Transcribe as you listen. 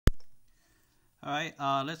Alright,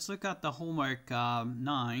 let's look at the homework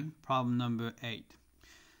 9, problem number 8.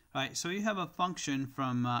 Alright, so you have a function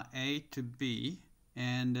from A to B,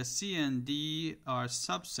 and C and D are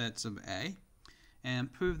subsets of A,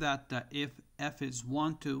 and prove that if f is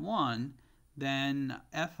 1 to 1, then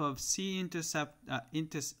f of C intersect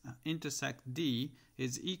D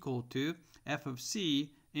is equal to f of C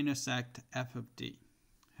intersect f of D.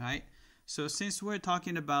 Alright, so since we're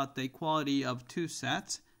talking about the equality of two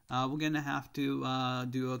sets, we're going to have to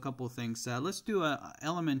do a couple things. Let's do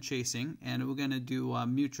element chasing, and we're going to do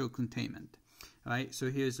mutual containment. All right,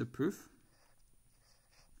 so here's the proof.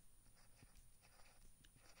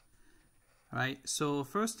 All right, so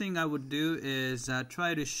first thing I would do is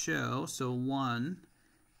try to show, so 1,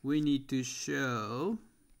 we need to show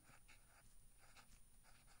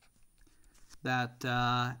that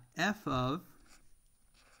f of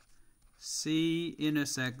C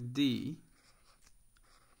intersect D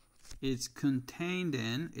is contained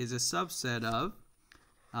in, is a subset of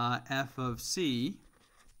f of C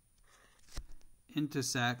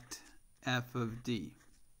intersect f of D.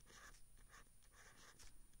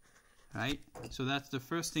 Right? So that's the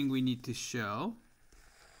first thing we need to show.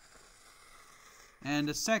 And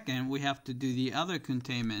the second, we have to do the other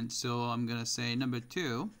containment. So I'm going to say number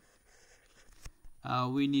 2,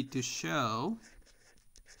 we need to show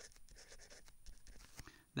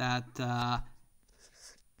that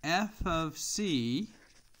f of C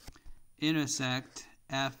intersect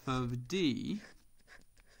f of D,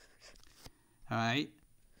 all right,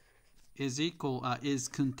 is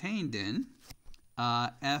contained in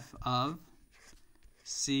f of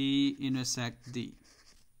C intersect D.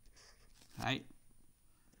 Right?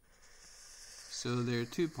 So there are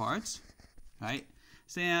two parts. Right?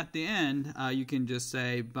 So at the end, you can just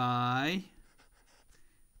say by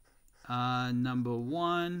number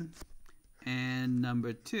 1 and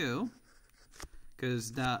number 2,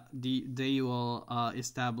 because they will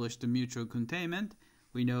establish the mutual containment.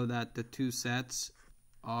 We know that the two sets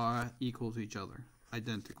are equal to each other,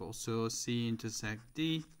 identical. So C intersect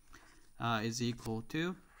D is equal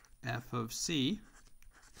to f of C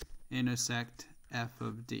intersect f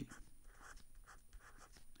of D.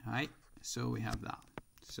 All right, so we have that.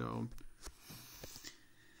 So,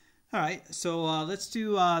 all right, so let's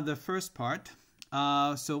do the first part.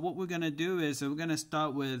 So what we're going to do is we're going to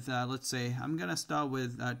start with, let's say, I'm going to start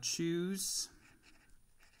with choose.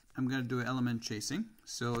 I'm going to do element chasing.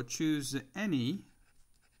 So choose any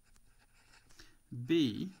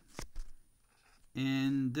B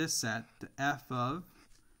in this set, f of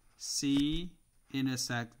C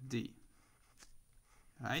intersect D.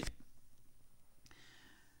 Right?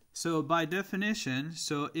 So by definition,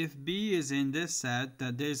 so if B is in this set,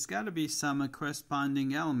 there's got to be some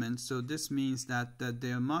corresponding element. So this means that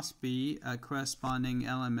there must be a corresponding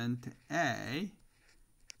element A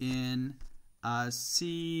in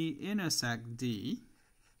C intersect D,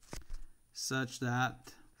 such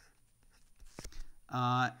that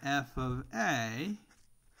f of A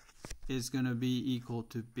is going to be equal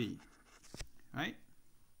to B. Right?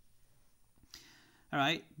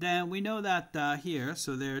 Alright, then we know that here,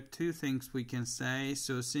 so there are two things we can say.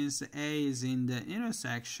 So since A is in the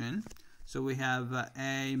intersection, so we have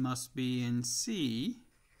A must be in C,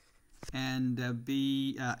 and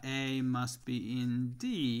A must be in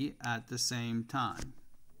D at the same time.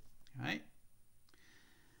 Right?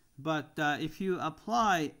 But if you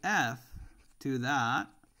apply F to that,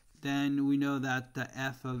 then we know that the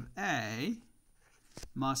f of A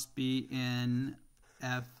must be in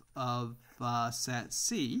f of set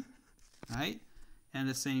C, right? And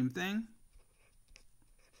the same thing,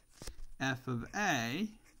 f of A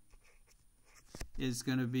is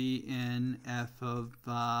going to be in f of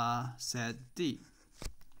set D,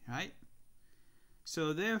 right?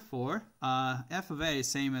 So therefore, f of A is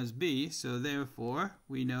same as B, so therefore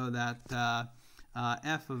we know that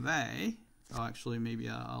f of A, oh actually maybe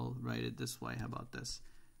I'll write it this way, how about this?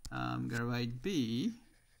 I'm going to write B,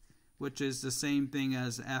 which is the same thing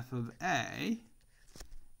as f of A,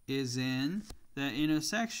 is in the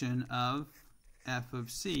intersection of f of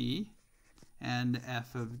C and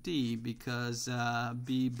f of D, because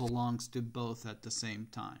B belongs to both at the same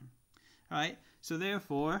time. All right, so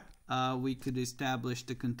therefore we could establish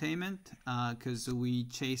the containment because we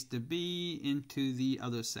chase the B into the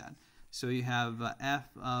other set. So you have f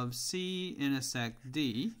of C intersect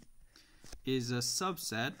D is a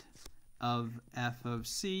subset of f of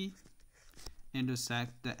C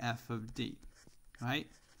intersect the f of D, right?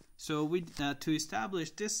 So we to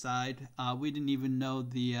establish this side, we didn't even know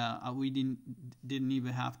the we didn't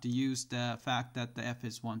even have to use the fact that the f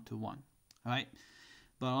is 1 to 1, right?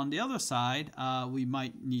 But on the other side, we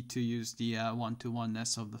might need to use the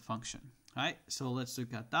one-to-oneness of the function. All right, so let's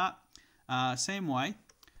look at that. Same way.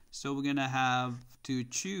 So we're going to have to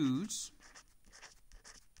choose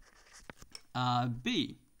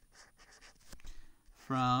B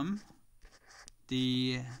from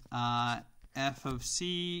the f of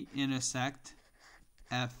c intersect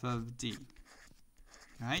f of d.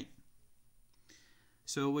 Right?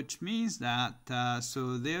 So which means that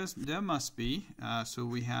so there must be so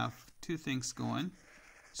we have two things going.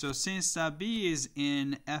 So since B is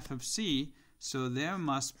in f of c, so there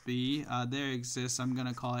must be there exists, I'm going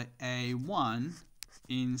to call it A1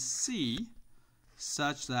 in C,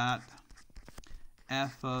 such that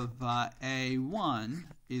f of A1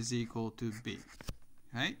 is equal to B.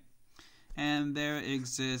 Right? And there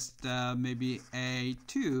exists maybe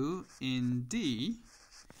A2 in D,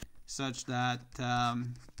 such that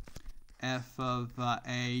f of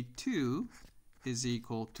A2 is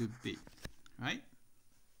equal to B, right?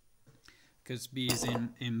 Because B is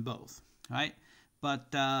in both, right?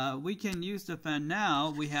 But we can use the fan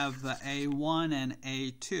now. We have A1 and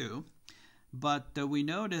A2. But we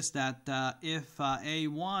notice that if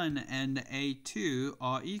A1 and A2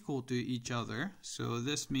 are equal to each other, so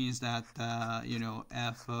this means that you know,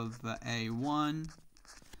 f of A1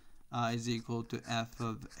 is equal to f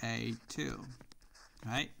of A2,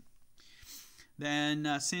 right?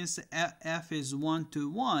 Then since f is 1 to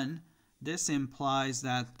 1, this implies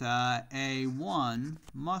that A1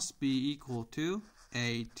 must be equal to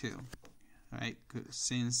A2, right?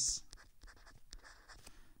 Since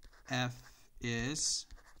f is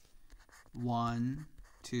 1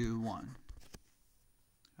 to 1,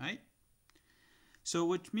 right? So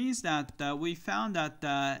which means that we found that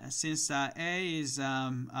since A is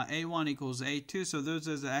A1 equals A2, so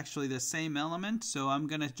those are actually the same element. So I'm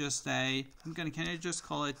gonna just say, can I just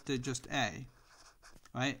call it just A,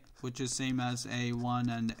 right? Which is same as A1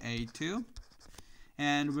 and A2.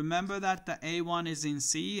 And remember that the A1 is in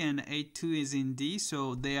C and A2 is in D,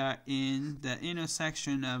 so they are in the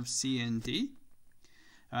intersection of C and D,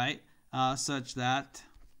 right? Such that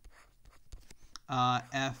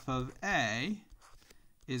f of A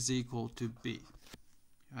is equal to B,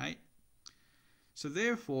 right? So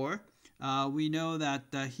therefore, we know that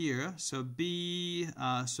here, so B,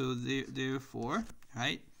 therefore,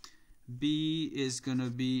 right? B is going to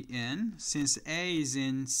be in, since A is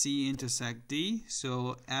in C intersect D,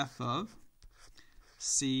 so f of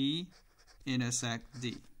C intersect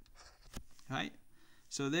D, right?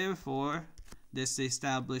 So therefore, this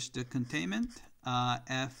established the containment,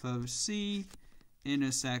 f of C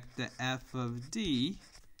intersect the f of D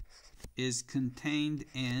is contained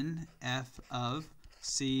in f of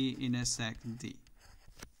C intersect D,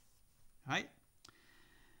 right?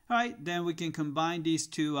 Alright, then we can combine these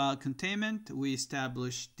two containment. We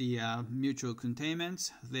establish the mutual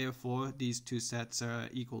containments. Therefore, these two sets are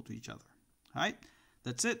equal to each other. Alright,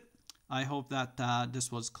 that's it. I hope that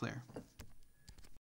this was clear.